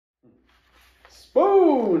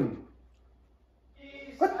Spoon!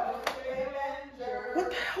 What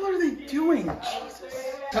the hell are they doing?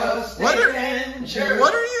 Jesus. What are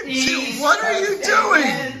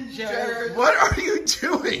you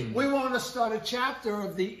doing? We want to start a chapter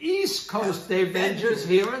of the East Coast Davengers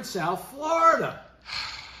here in South Florida.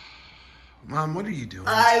 Mom, what are you doing?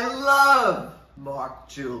 I love Mark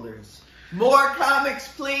Jewelers. More comics,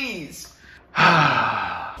 please.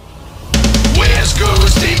 West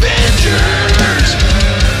Coast Davengers.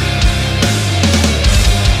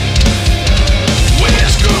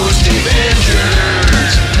 West Coast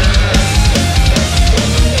Davengers.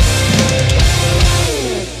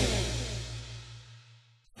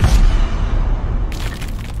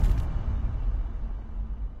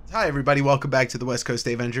 Hi everybody, welcome back to the West Coast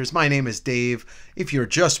Avengers. My name is Dave. If you're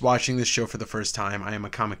just watching this show for the first time, I am a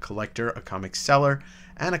comic collector, a comic seller,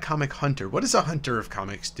 and a comic hunter. What does a hunter of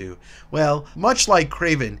comics do? Well, much like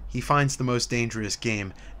Craven, he finds the most dangerous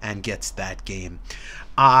game and gets that game.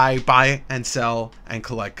 I buy and sell and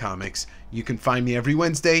collect comics. You can find me every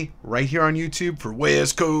Wednesday right here on YouTube for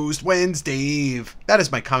West Coast Wednesday. That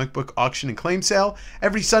is my comic book auction and claim sale.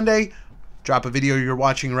 Every Sunday, drop a video you're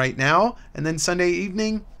watching right now, and then Sunday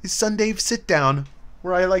evening is Sunday Sit Down,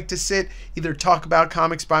 where I like to sit, either talk about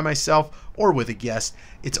comics by myself or with a guest.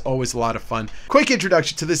 It's always a lot of fun. Quick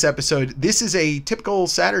introduction to this episode. This is a typical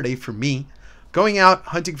Saturday for me, going out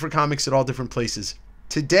hunting for comics at all different places.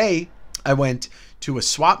 Today, I went to a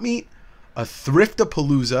swap meet, a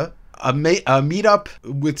thrift-a-palooza, a meetup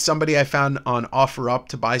with somebody I found on OfferUp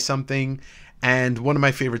to buy something, and one of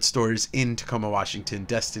my favorite stores in Tacoma, Washington,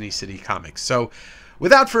 Destiny City Comics. So,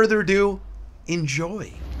 without further ado,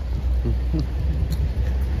 enjoy.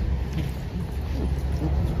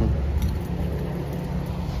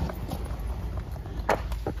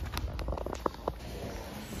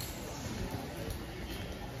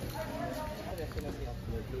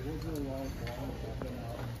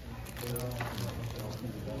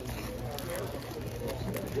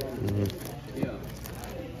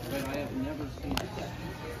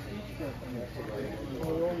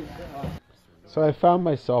 So I found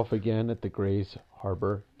myself again at the Grays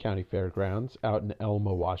Harbor County Fairgrounds out in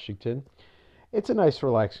Elma, Washington. It's a nice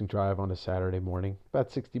relaxing drive on a Saturday morning,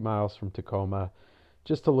 about 60 miles from Tacoma,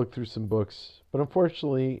 just to look through some books. But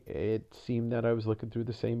unfortunately, it seemed that I was looking through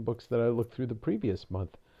the same books that I looked through the previous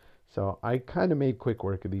month. So I kind of made quick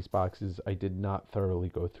work of these boxes. I did not thoroughly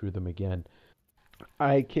go through them again.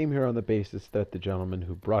 I came here on the basis that the gentleman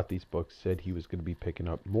who brought these books said he was going to be picking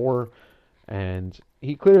up more, and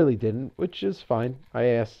he clearly didn't, which is fine. I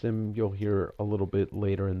asked him, you'll hear a little bit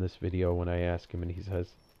later in this video when I ask him, and he says,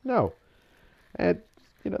 no. And,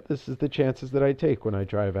 you know, this is the chances that I take when I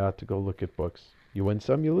drive out to go look at books. You win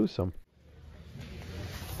some, you lose some.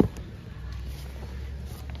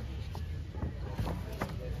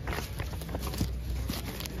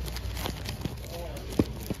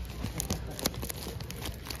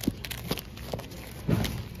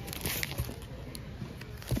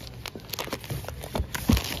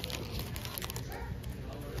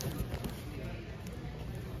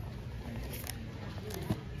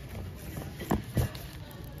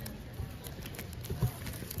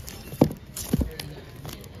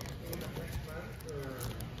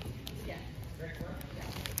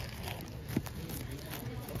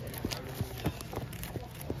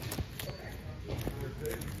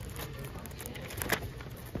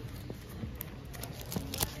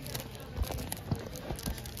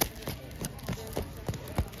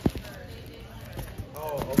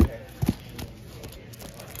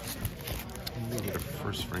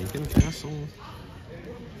 Castle.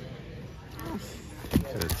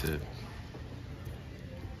 That's it.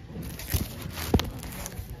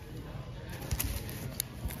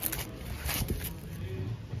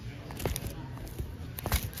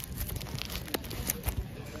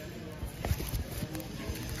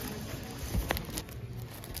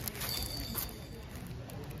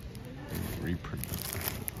 Reprint the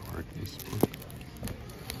art in this book.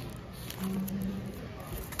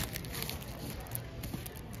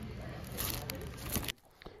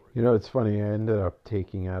 You know, it's funny, I ended up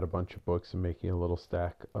taking out a bunch of books and making a little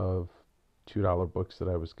stack of $2 books that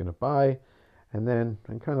I was going to buy. And then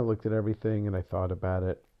I kind of looked at everything and I thought about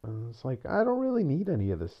it. And it's like, I don't really need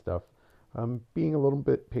any of this stuff. I'm being a little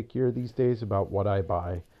bit pickier these days about what I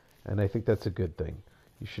buy. And I think that's a good thing.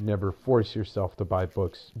 You should never force yourself to buy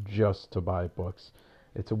books just to buy books.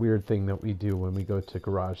 It's a weird thing that we do when we go to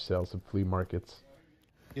garage sales and flea markets.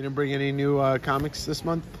 You didn't bring any new comics this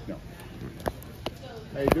month? No.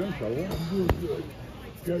 How you doing, fella? Good.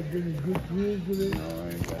 Got getting good tools today? All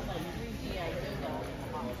right.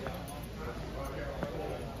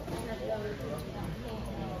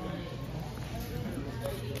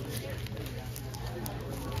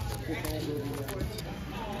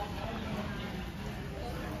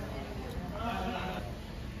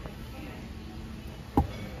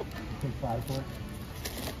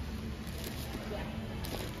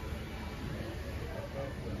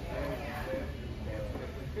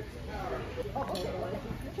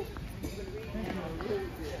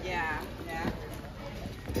 Yeah, yeah.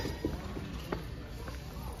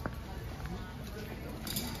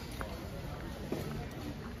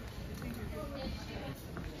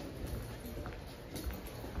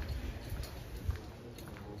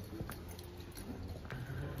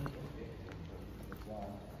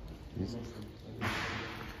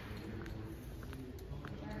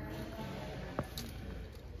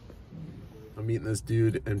 I'm meeting this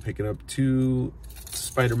dude and picking up 2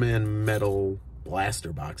 Spider-Man metal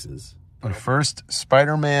blaster boxes. Our first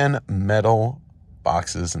Spider-Man metal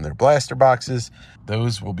boxes, and they're blaster boxes.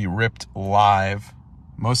 Those will be ripped live,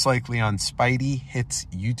 most likely on Spidey Hits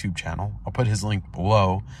YouTube channel. I'll put his link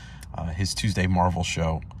below. His Tuesday Marvel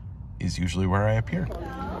show is usually where I appear.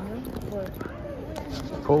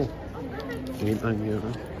 Cool.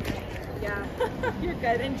 Yeah. You're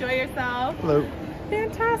good. Enjoy yourself. Hello.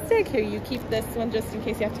 Fantastic. Here, you keep this one just in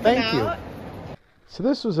case you have to come Thank you. out. So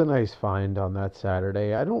this was a nice find on that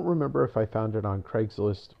Saturday. I don't remember if I found it on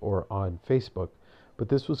Craigslist or on Facebook, but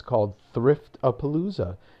this was called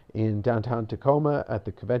Thrift-A-Palooza in downtown Tacoma at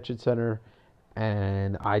the convention center,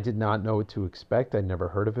 and I did not know what to expect. I'd never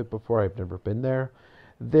heard of it before. I've never been there.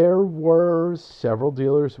 There were several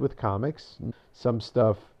dealers with comics. Some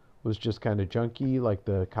stuff was just kind of junky, like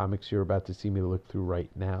the comics you're about to see me look through right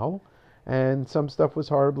now, and some stuff was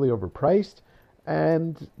horribly overpriced.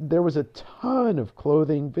 And there was a ton of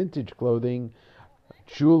clothing, vintage clothing,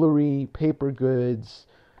 jewelry, paper goods,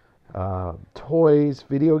 toys,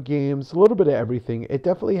 video games, a little bit of everything. It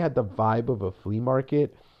definitely had the vibe of a flea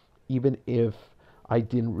market, even if I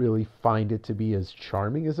didn't really find it to be as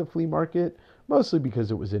charming as a flea market, mostly because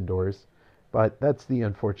it was indoors. But that's the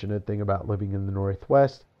unfortunate thing about living in the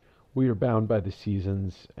Northwest. We are bound by the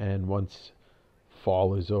seasons, and once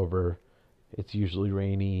fall is over, it's usually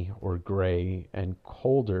rainy or gray and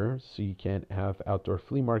colder, so you can't have outdoor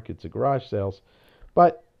flea markets or garage sales.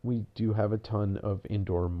 But we do have a ton of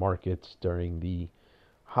indoor markets during the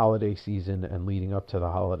holiday season and leading up to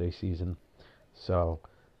the holiday season. So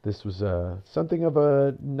this was something of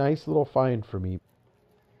a nice little find for me.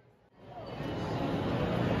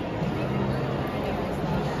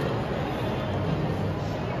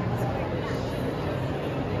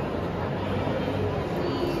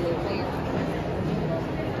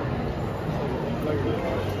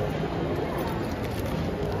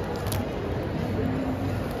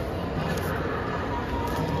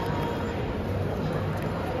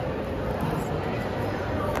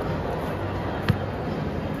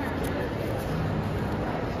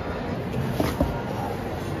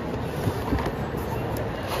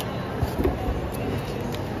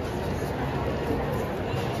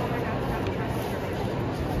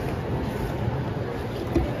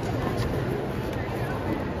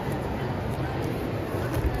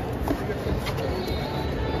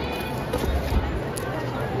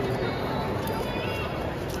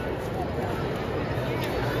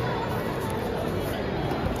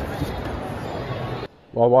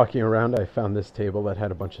 While walking around, I found this table that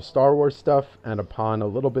had a bunch of Star Wars stuff, and upon a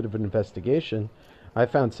little bit of an investigation, I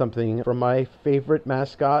found something from my favorite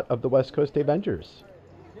mascot of the West Coast Davengers.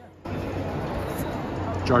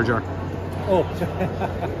 Jar Jar. Oh,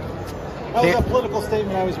 that was a political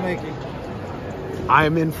statement I was making. I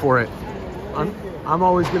am in for it. I'm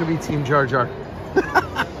always going to be Team Jar Jar.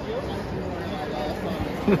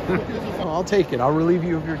 I'll take it. I'll relieve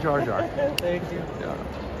you of your Jar Jar. Thank you. Yeah.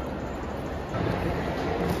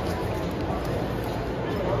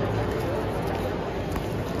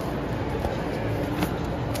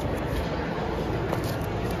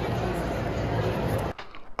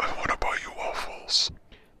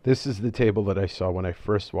 This is the table that I saw when I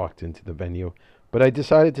first walked into the venue, but I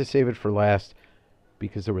decided to save it for last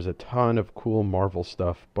because there was a ton of cool Marvel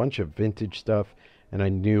stuff, bunch of vintage stuff, and I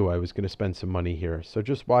knew I was going to spend some money here. So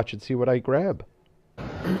just watch and see what I grab.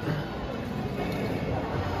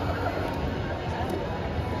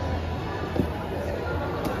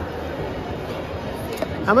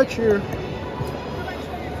 How much are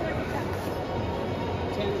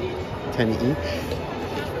 10 each?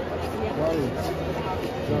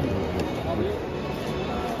 I'm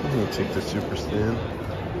going to take the Super Stand.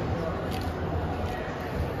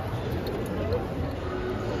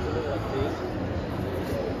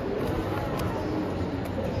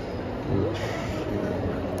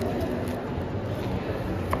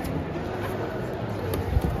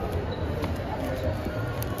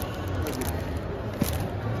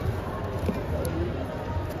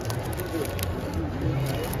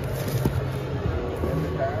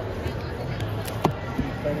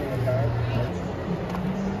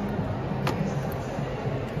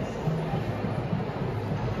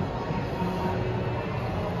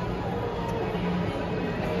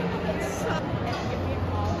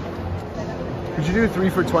 you do 3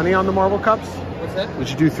 for $20 on the marble cups? What's that? Would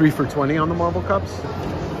you do 3 for $20 on the marble cups?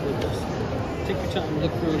 Take your time,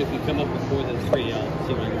 look through it. If you come up with more than 3, I'll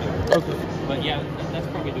see what I can do. Okay. But yeah, that's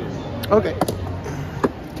probably doable. Okay.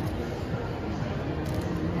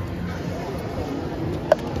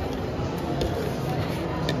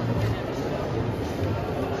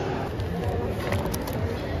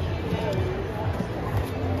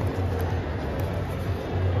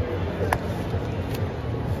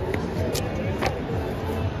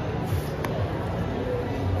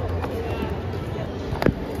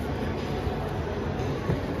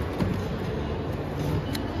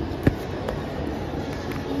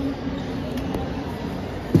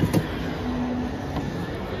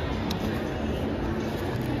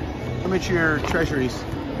 How much are your treasuries?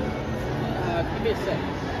 Give me a sec.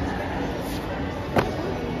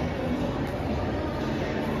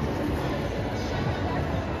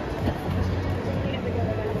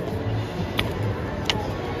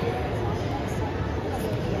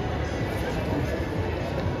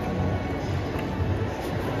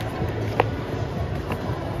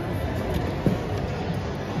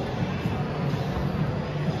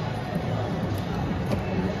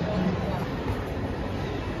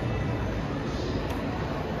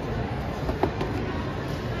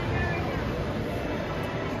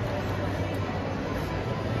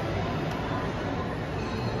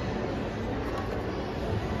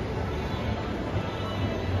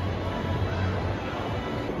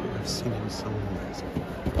 I've seen him somewhere.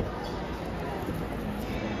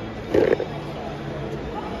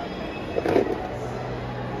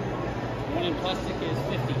 One in plastic is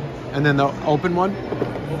 50. And then the open one?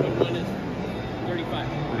 Open one is 35.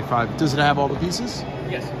 35. Does it have all the pieces?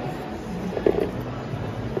 Yes.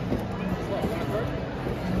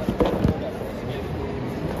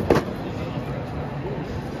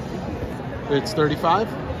 It's 35?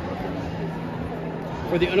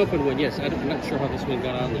 For the unopened one, yes. I'm not sure how this one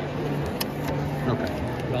got on there. Okay.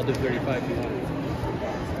 But I'll do 35 if you want.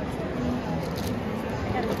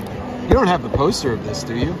 You don't have the poster of this,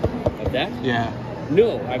 do you? Of that? Yeah.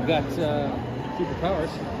 No, I've got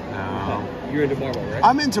superpowers. No. You're into Marvel, right?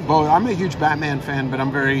 I'm into both. I'm a huge Batman fan, but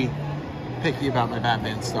I'm very picky about my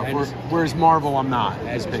Batman stuff. I understand. Whereas Marvel, I'm not I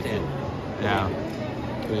as picky. understand. Yeah.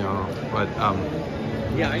 You know, but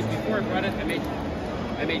Yeah, before I brought it,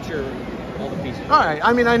 I made sure all the pieces. all right.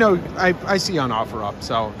 I mean, I know I see on OfferUp,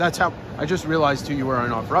 so that's how I just realized who you were on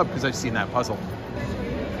OfferUp because I've seen that puzzle.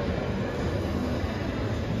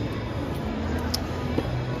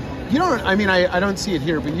 You don't. I mean, I don't see it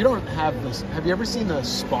here, but you don't have this. Have you ever seen the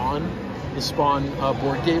Spawn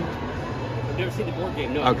board game? I've never seen the board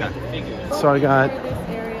game. No. Okay. I've got the figures. So I got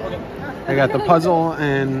Okay. the puzzle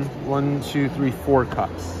and 1, 2, 3, 4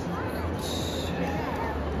 cups.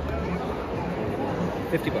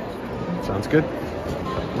 $50. Sounds good.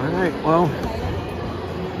 All right. Well,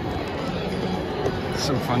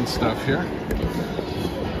 some fun stuff here.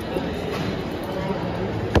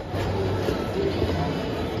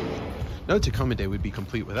 No Tacoma Day would be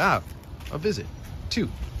complete without a visit to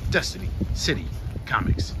Destiny City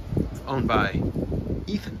Comics, owned by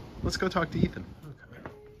Ethan. Let's go talk to Ethan. Okay.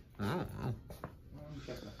 Oh.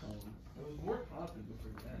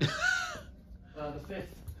 The 5th.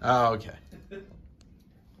 Oh, okay.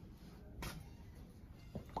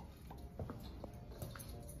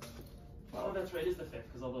 Oh, that's right. It's the 5th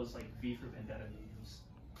because all those like V for Vendetta names.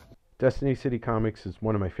 Destiny City Comics is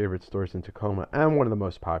one of my favorite stores in Tacoma and one of the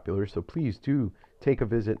most popular, so please do take a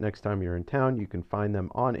visit next time you're in town. You can find them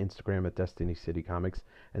on Instagram at Destiny City Comics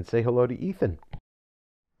and say hello to Ethan.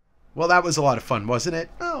 Well, that was a lot of fun, wasn't it?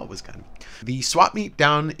 Oh, it was kind of. The swap meet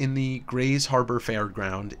down in the Grays Harbor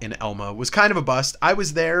Fairground in Elma was kind of a bust. I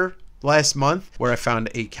was there last month where I found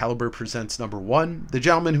a Caliber Presents #1. The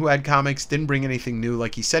gentleman who had comics didn't bring anything new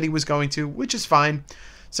like he said he was going to, which is fine.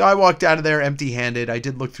 So I walked out of there empty-handed. I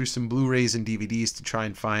did look through some Blu-rays and DVDs to try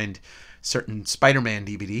and find certain Spider-Man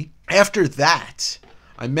DVD. After that,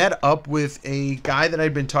 I met up with a guy that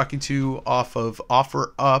I'd been talking to off of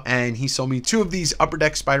OfferUp, and he sold me 2 of these Upper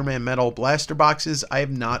Deck Spider-Man metal blaster boxes. I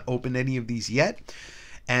have not opened any of these yet,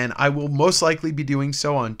 and I will most likely be doing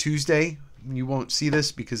so on Tuesday. You won't see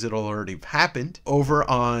this because it'll already have happened over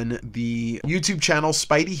on the YouTube channel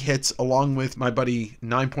Spidey Hits, along with my buddy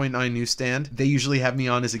 9.9 Newsstand. They usually have me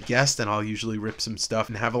on as a guest, and I'll usually rip some stuff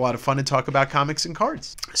and have a lot of fun and talk about comics and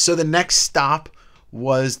cards. So the next stop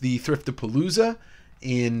was the Thriftapalooza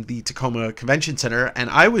in the Tacoma Convention Center, and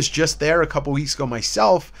I was just there a couple weeks ago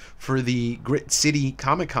myself for the Grit City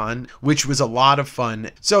Comic Con, which was a lot of fun.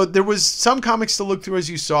 So there was some comics to look through, as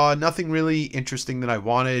you saw. Nothing really interesting that I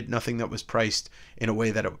wanted, nothing that was priced in a way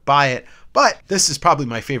that I would buy it, but this is probably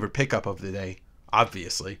my favorite pickup of the day.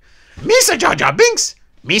 obviously. Misa Jar Jar Binks!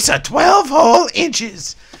 Misa 12 whole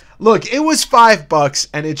inches! Look, it was $5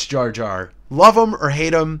 and it's Jar Jar. Love him or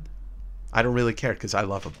hate him, I don't really care because I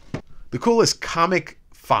love him. The coolest comic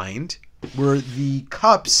find were the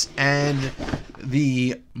cups and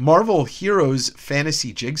the Marvel Heroes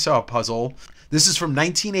Fantasy Jigsaw puzzle. This is from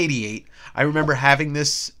 1988. I remember having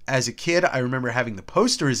this as a kid. I remember having the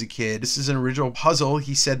poster as a kid. This is an original puzzle.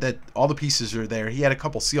 He said that all the pieces are there. He had a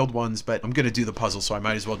couple sealed ones, but I'm going to do the puzzle, so I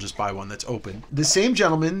might as well just buy one that's open. The same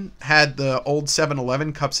gentleman had the old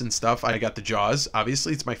 7-Eleven cups and stuff. I got the Jaws.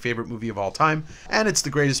 Obviously, it's my favorite movie of all time, and it's the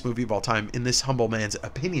greatest movie of all time in this humble man's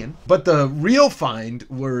opinion. But the real find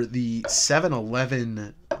were the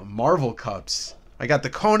 7-Eleven Marvel cups. I got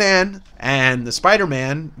the Conan and the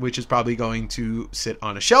Spider-Man, which is probably going to sit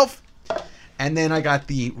on a shelf. And then I got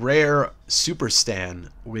the rare Super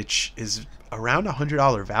Stan, which is around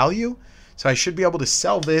 $100 value. So I should be able to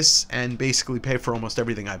sell this and basically pay for almost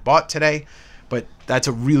everything I bought today. But that's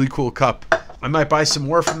a really cool cup. I might buy some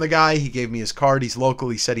more from the guy. He gave me his card. He's local.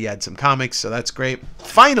 He said he had some comics, so that's great.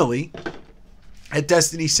 Finally, at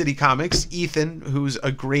Destiny City Comics, Ethan, who's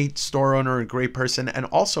a great store owner, a great person, and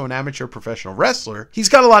also an amateur professional wrestler, he's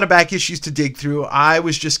got a lot of back issues to dig through. I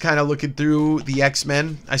was just kind of looking through the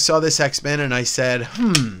X-Men. I saw this X-Men and I said,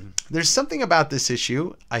 there's something about this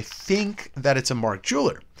issue. I think that it's a Mark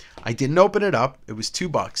Jeweler. I didn't open it up. It was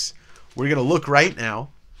 $2. We're going to look right now.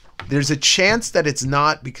 There's a chance that it's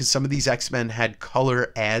not because some of these X-Men had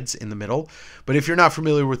color ads in the middle. But if you're not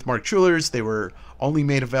familiar with Mark Jewelers, they were only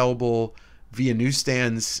made available via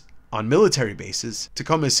newsstands on military bases.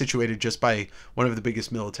 Tacoma is situated just by one of the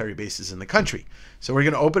biggest military bases in the country. So we're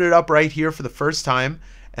going to open it up right here for the first time,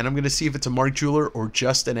 and I'm going to see if it's a Mark Jeweler or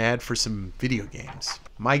just an ad for some video games.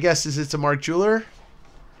 My guess is it's a Mark Jeweler,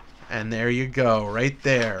 and there you go, right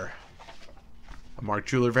there. A Mark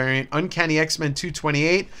Jeweler variant. Uncanny X-Men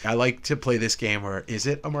 228. I like to play this game where, is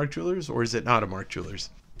it a Mark Jewelers or is it not a Mark Jewelers?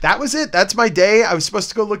 That was it. That's my day. I was supposed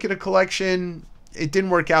to go look at a collection. It didn't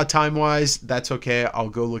work out time-wise. That's okay. I'll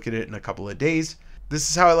go look at it in a couple of days. This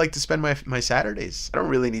is how I like to spend my Saturdays. I don't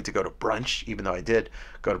really need to go to brunch, even though I did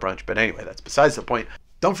go to brunch. But anyway, that's besides the point.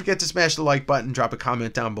 Don't forget to smash the like button. Drop a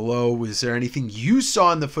comment down below. Was there anything you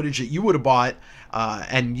saw in the footage that you would have bought?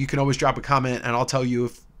 And you can always drop a comment, and I'll tell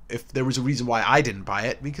you if there was a reason why I didn't buy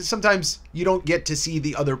it. Because sometimes you don't get to see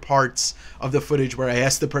the other parts of the footage where I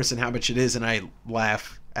ask the person how much it is, and I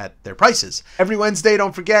laugh at their prices. Every Wednesday,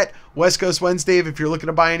 don't forget, West Coast Wednesday if you're looking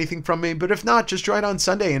to buy anything from me. But if not, just join on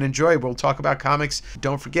Sunday and enjoy. We'll talk about comics.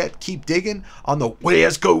 Don't forget, keep digging on the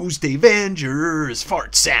West Coast Davengers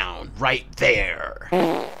fart sound right there.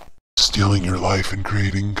 Stealing your life and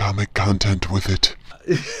creating comic content with it.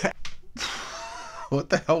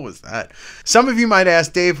 What the hell was that? Some of you might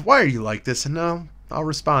ask, Dave, why are you like this? And no, I'll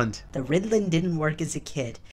respond. The Ritalin didn't work as a kid.